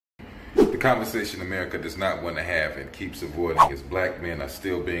conversation America does not want to have and keeps avoiding is black men are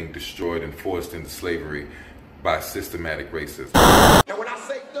still being destroyed and forced into slavery by systematic racism. And when I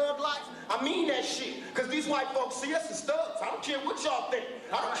say thug life, I mean that shit. Because these white folks see us as thugs. I don't care what y'all think.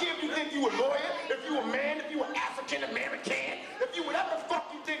 I don't care if you think you a lawyer, if you a man, if you an African American, if you whatever the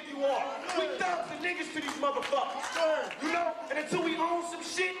fuck you think you are. We thugs and niggas to these motherfuckers. You know? And until we own some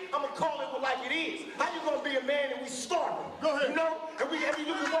shit, I'ma call it like it is. How you gonna be a man and we starving? Go ahead. You know? And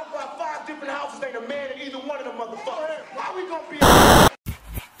you can walk by 5 different houses, ain't a man in either one of them motherfuckers. Why we gonna be a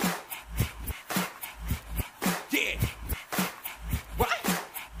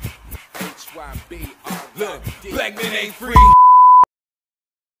Look, black men ain't free.